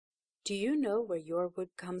Do you know where your wood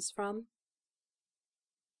comes from?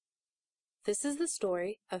 This is the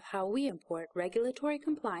story of how we import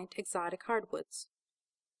regulatory-compliant exotic hardwoods.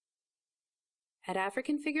 At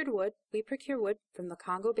African Figured Wood, we procure wood from the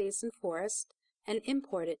Congo Basin forest and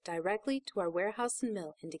import it directly to our warehouse and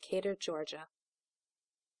mill in Decatur, Georgia.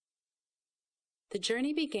 The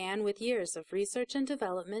journey began with years of research and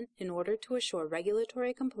development in order to assure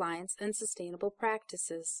regulatory compliance and sustainable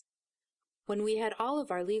practices. When we had all of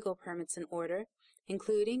our legal permits in order,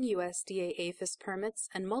 including USDA APHIS permits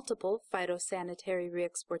and multiple phytosanitary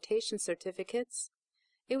re-exportation certificates,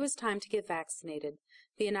 it was time to get vaccinated.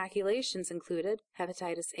 The inoculations included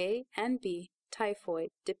hepatitis A and B, typhoid,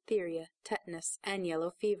 diphtheria, tetanus, and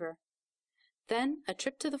yellow fever. Then a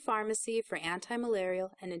trip to the pharmacy for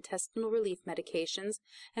anti-malarial and intestinal relief medications,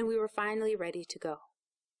 and we were finally ready to go.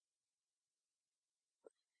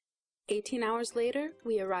 18 hours later,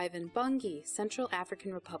 we arrive in Bangui, Central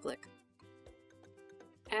African Republic.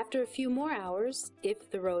 After a few more hours,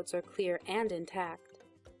 if the roads are clear and intact,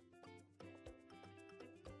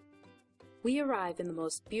 we arrive in the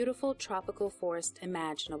most beautiful tropical forest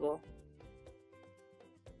imaginable.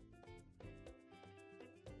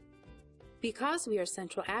 Because we are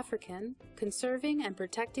Central African, conserving and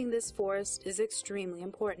protecting this forest is extremely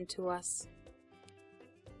important to us.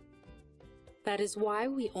 That is why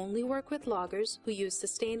we only work with loggers who use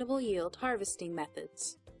sustainable yield harvesting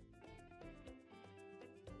methods.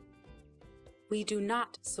 We do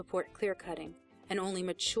not support clear-cutting, and only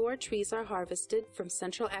mature trees are harvested from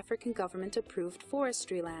Central African government-approved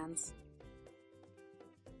forestry lands.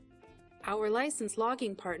 Our licensed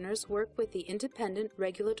logging partners work with the independent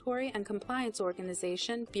regulatory and compliance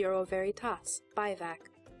organization Bureau Veritas, BIVAC.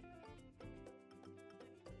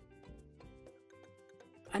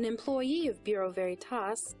 An employee of Bureau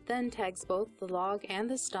Veritas then tags both the log and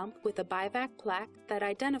the stump with a BIVAC plaque that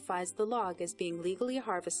identifies the log as being legally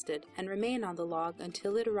harvested and remain on the log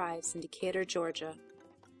until it arrives in Decatur, Georgia.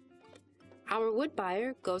 Our wood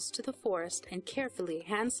buyer goes to the forest and carefully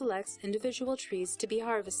hand selects individual trees to be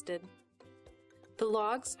harvested. The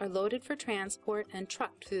logs are loaded for transport and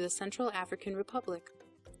trucked through the Central African Republic.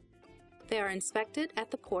 They are inspected at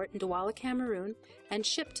the port in Douala, Cameroon, and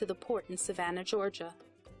shipped to the port in Savannah, Georgia.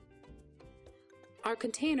 Our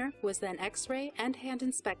container was then X-ray and hand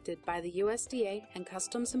inspected by the USDA and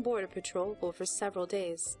Customs and Border Patrol over several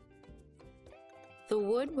days. The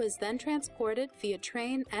wood was then transported via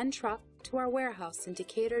train and truck to our warehouse in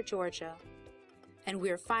Decatur, Georgia, and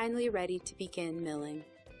we are finally ready to begin milling.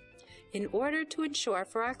 In order to ensure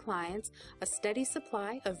for our clients a steady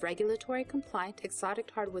supply of regulatory-compliant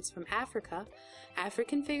exotic hardwoods from Africa,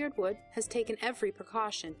 African Figured Wood has taken every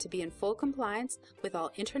precaution to be in full compliance with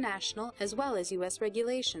all international as well as U.S.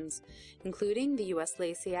 regulations, including the U.S.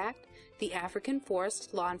 Lacey Act, the African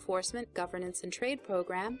Forest Law Enforcement Governance and Trade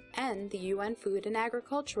Program, and the UN Food and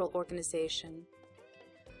Agricultural Organization.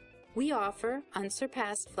 We offer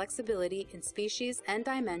unsurpassed flexibility in species and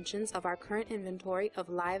dimensions of our current inventory of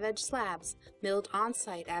live-edge slabs milled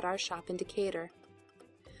on-site at our shop in Decatur.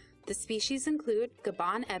 The species include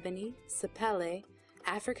Gabon ebony, sapele,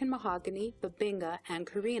 African mahogany, babinga, and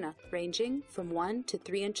carina, ranging from 1 to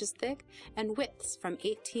 3 inches thick and widths from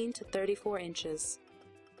 18 to 34 inches.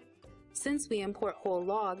 Since we import whole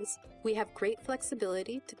logs, we have great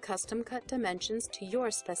flexibility to custom-cut dimensions to your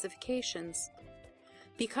specifications.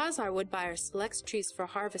 Because our wood buyer selects trees for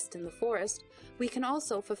harvest in the forest, we can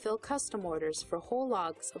also fulfill custom orders for whole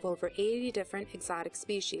logs of over 80 different exotic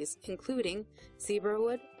species, including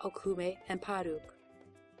zebrawood, okume, and paruk.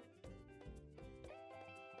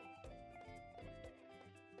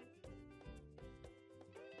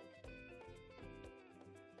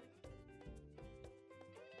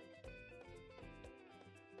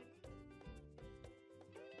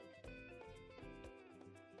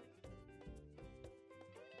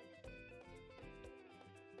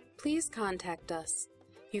 Please contact us.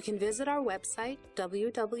 You can visit our website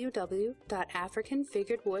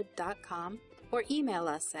www.africanfiguredwood.com or email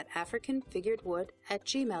us at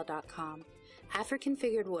africanfiguredwood@gmail.com. African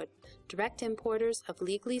Figured Wood, direct importers of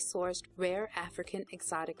legally sourced rare African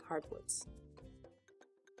exotic hardwoods.